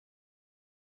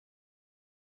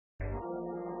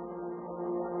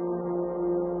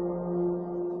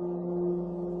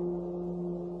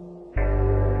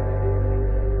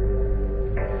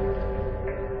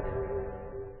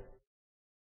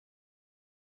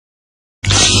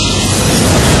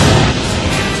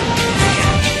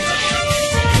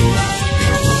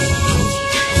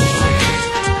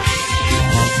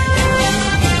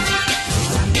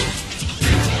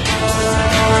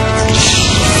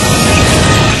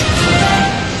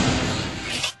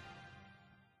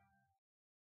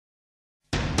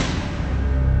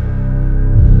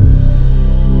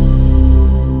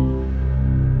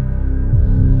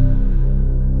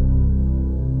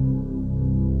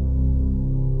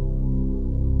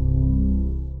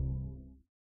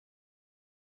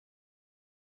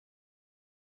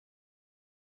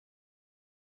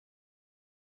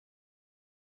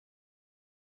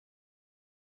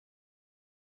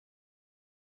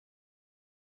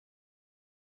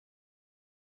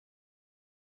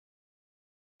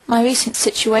My recent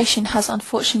situation has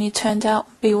unfortunately turned out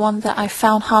to be one that I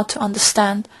found hard to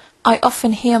understand. I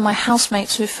often hear my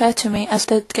housemates refer to me as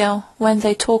dead girl when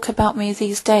they talk about me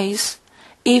these days,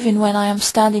 even when I am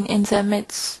standing in their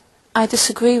midst. I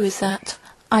disagree with that.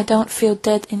 I don't feel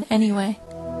dead in any way.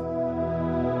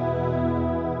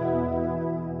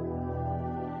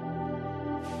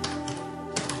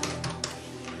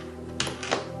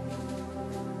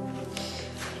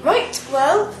 Right,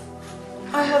 well,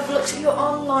 I have looked at your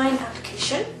online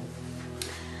application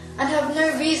and have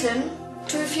no reason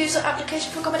to refuse your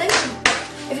application for accommodation.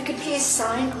 If you could please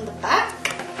sign on the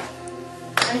back,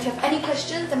 and if you have any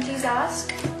questions, then please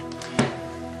ask.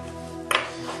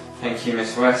 Thank you,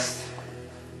 Miss West.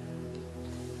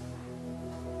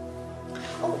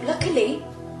 Oh, luckily,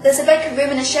 there's a vacant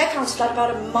room in a share council flat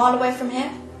about a mile away from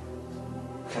here.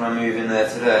 Can I move in there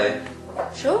today?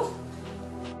 Sure.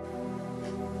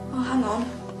 Oh, hang on.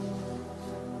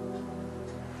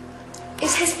 It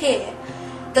says here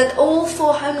that all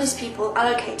 4 homeless people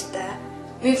allocated there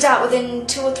moved out within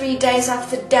 2 or 3 days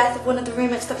after the death of one of the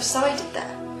roommates that resided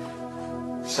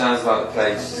there. Sounds like the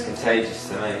place is contagious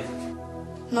to me.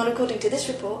 Not according to this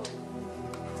report.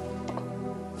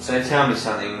 So tell me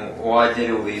something, why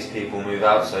did all these people move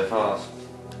out so fast?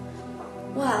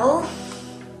 Well,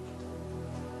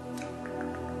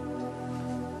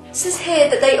 it says here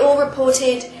that they all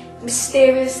reported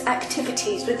mysterious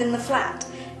activities within the flat,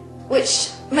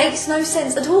 which makes no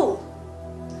sense at all.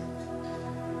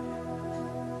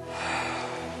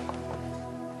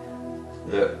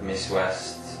 Look, Miss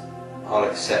West, I'll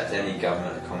accept any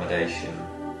government accommodation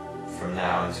from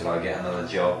now until I get another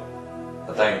job.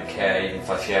 I don't care even if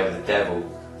I share with the devil.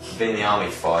 I've been in the army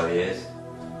 5 years.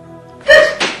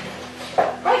 Good!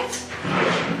 Right.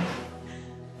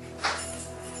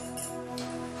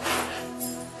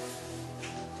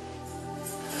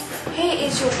 Here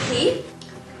is your key.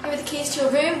 Here are the keys to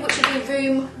your room, which will be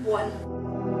room 1.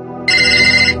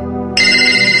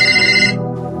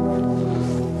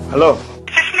 Hello.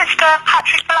 Is this Mr.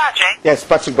 Patrick Balaji? Yes,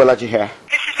 Patrick Balaji here.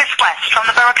 This is Miss West from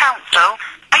the Borough Council.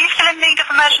 Are you still in need of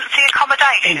emergency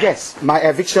accommodation? Yes, my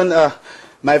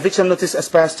eviction notice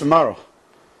expires tomorrow.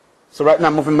 So right now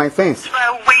I'm moving my things.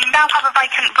 Well, we now have a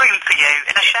vacant room for you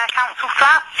in a share council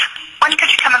flat. When could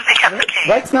you come and pick up the key?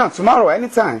 Right now, tomorrow,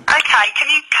 anytime. Okay, can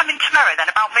you come in tomorrow then,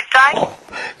 about midday? Oh,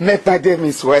 make my day,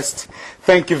 Miss West.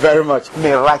 Thank you very much.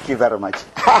 May I like you very much.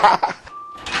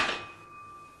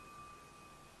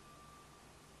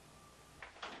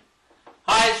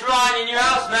 Hi, it's Ryan in your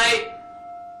house, mate.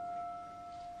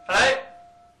 Hello?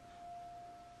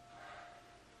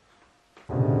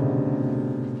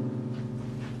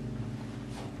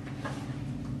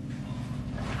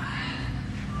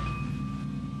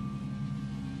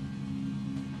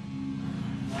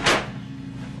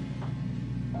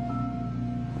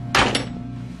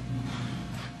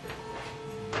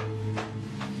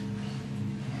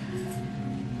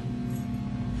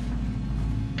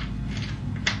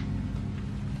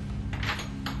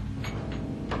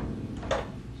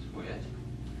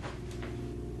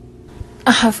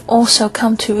 I have also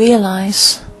come to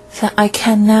realize that I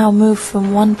can now move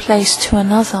from one place to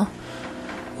another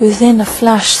within a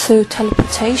flash through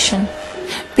teleportation,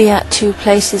 be at 2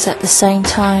 places at the same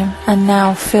time, and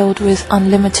now filled with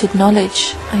unlimited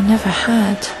knowledge I never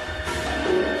had.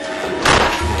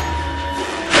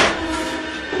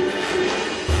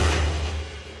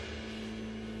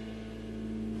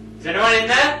 Is anyone in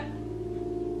there?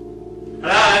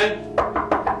 Hello?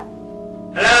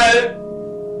 Hello?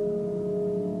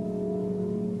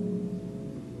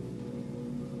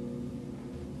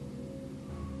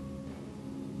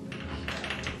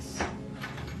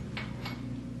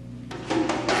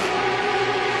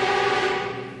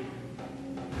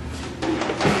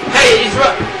 Hey, he's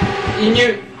right. You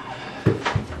knew.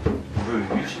 Rude.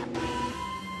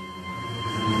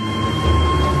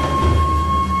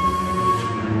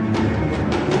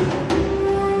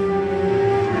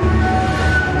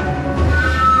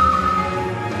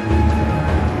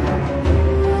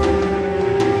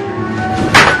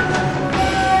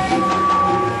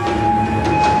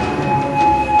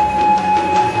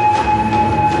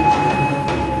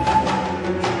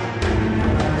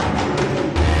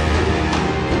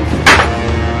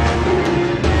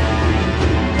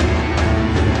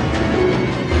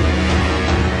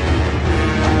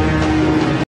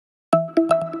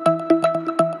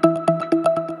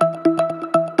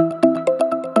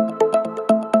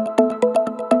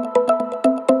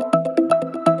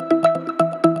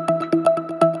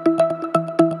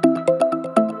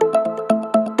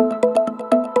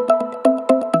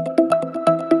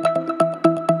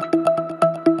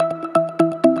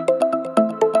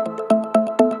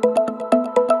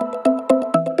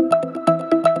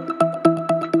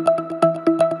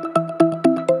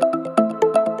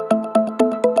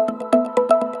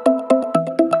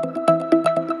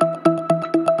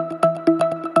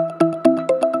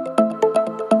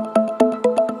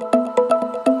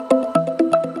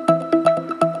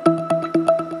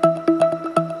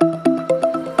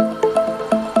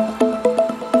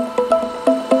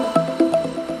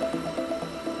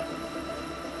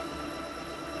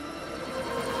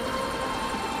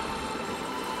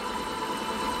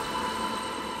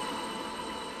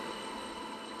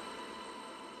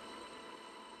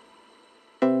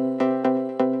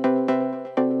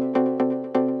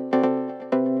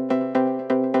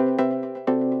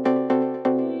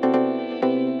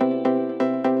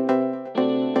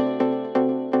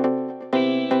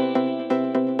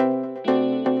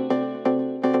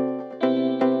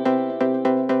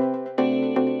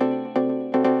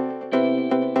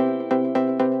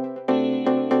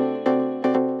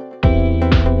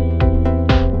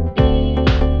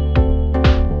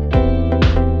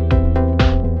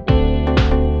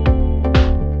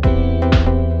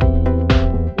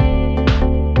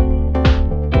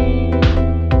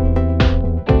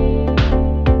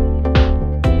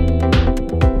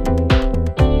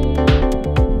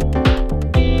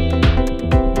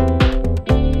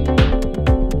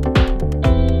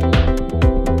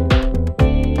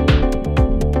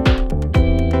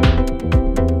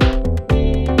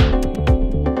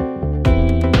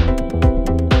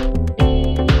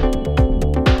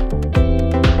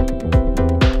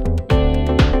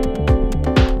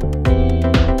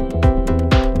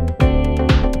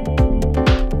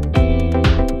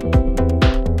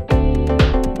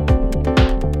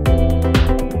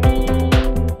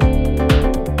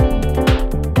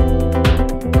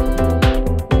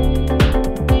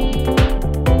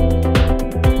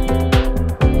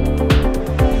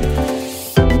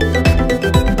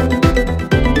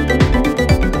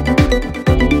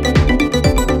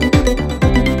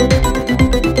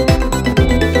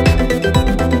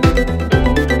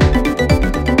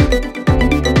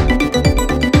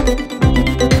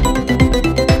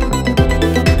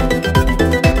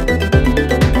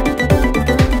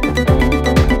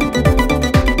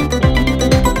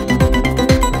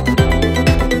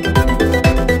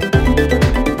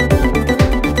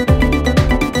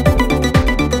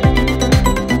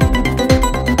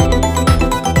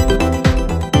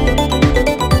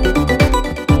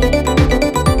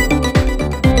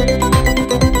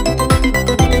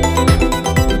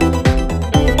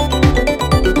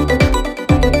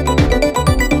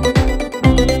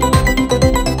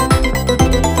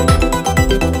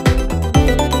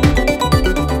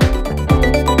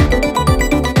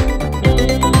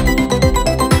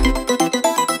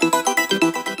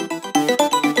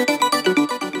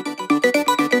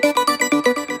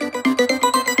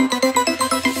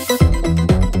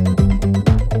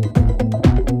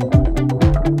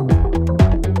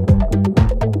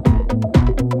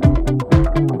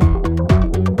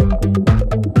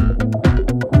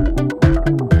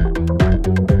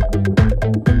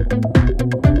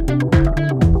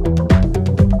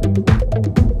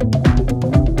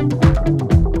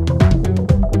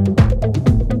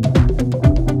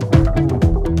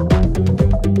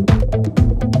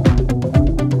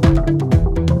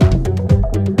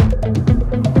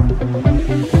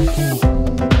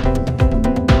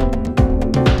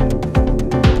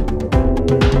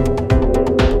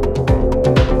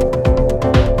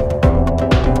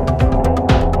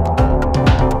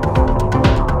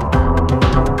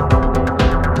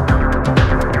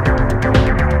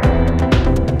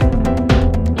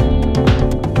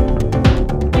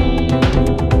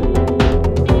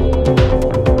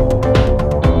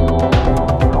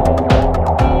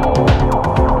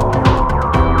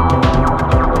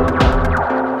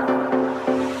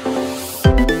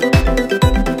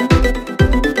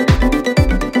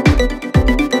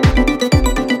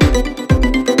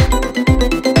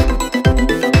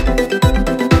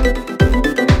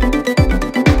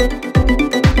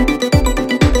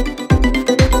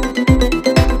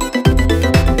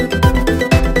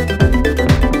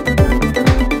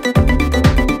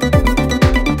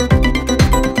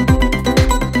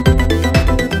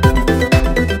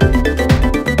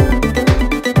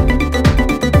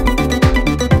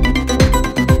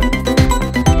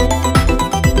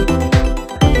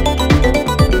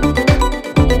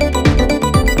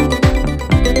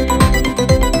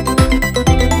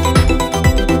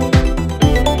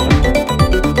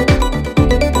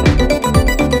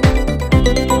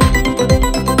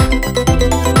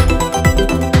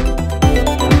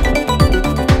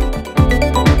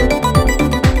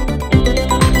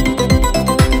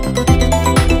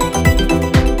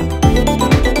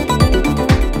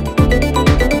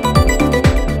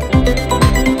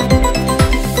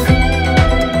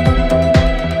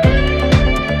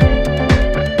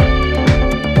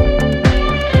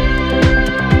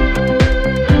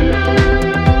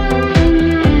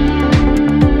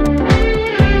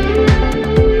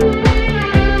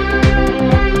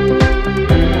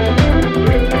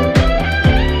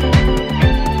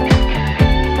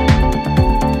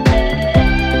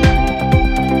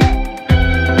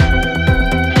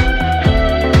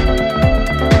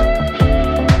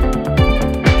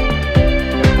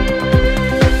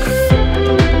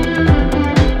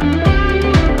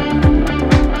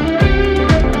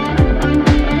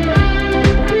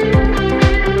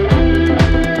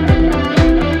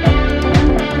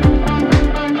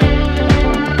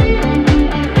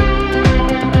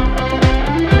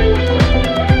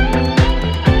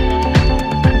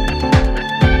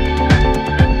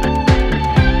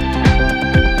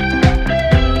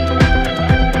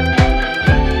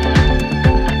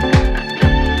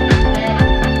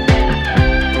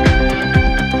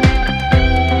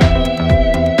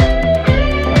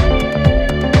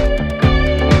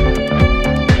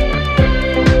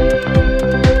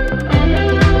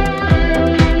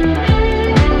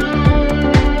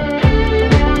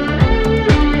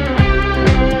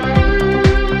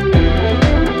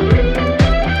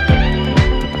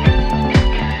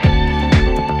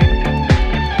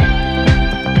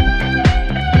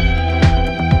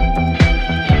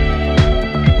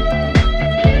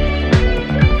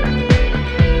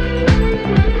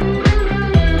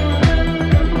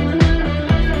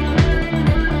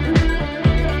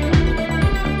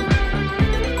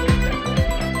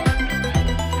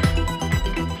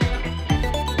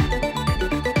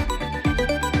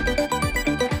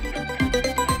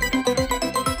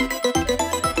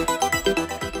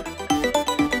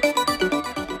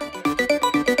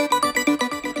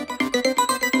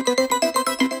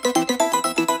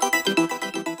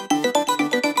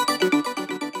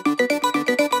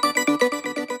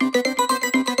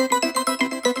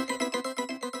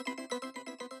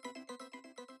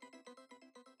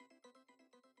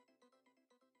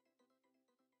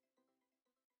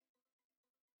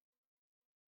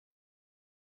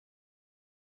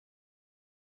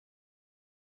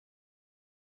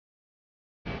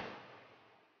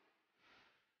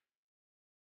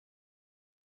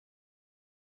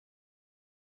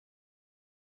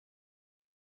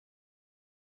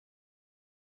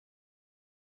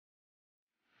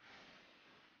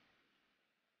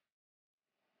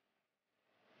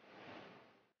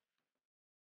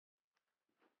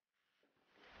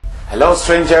 Hello,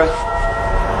 stranger.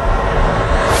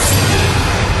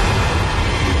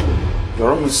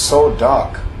 Your room is so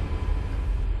dark.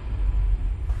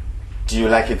 Do you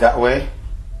like it that way?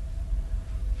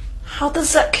 How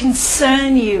does that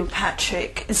concern you,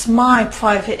 Patrick? It's my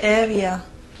private area.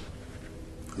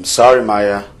 I'm sorry,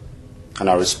 Maya, and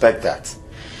I respect that.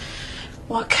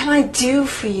 What can I do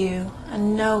for you?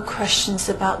 And no questions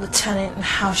about the tenant and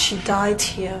how she died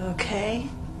here, okay?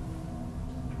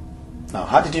 Now,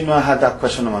 how did you know I had that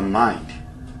question on my mind?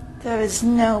 There is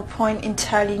no point in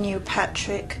telling you,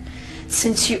 Patrick,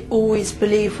 since you always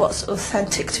believe what's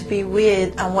authentic to be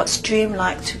weird and what's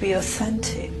dreamlike to be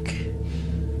authentic.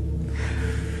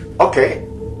 Okay,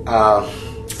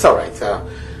 it's alright.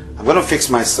 I'm gonna fix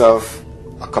myself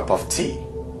a cup of tea.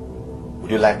 Would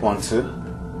you like one too?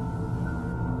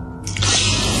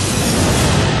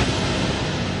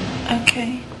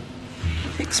 Okay,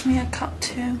 fix me a cup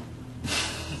too.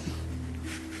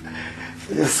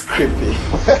 It's creepy.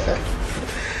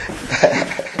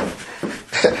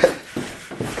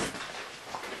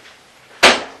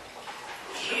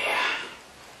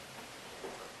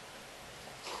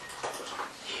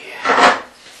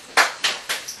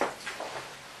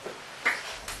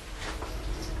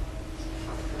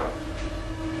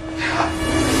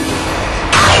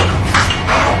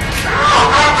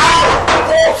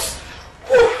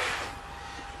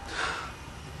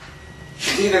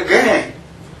 She did it again.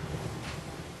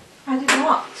 I did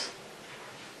what?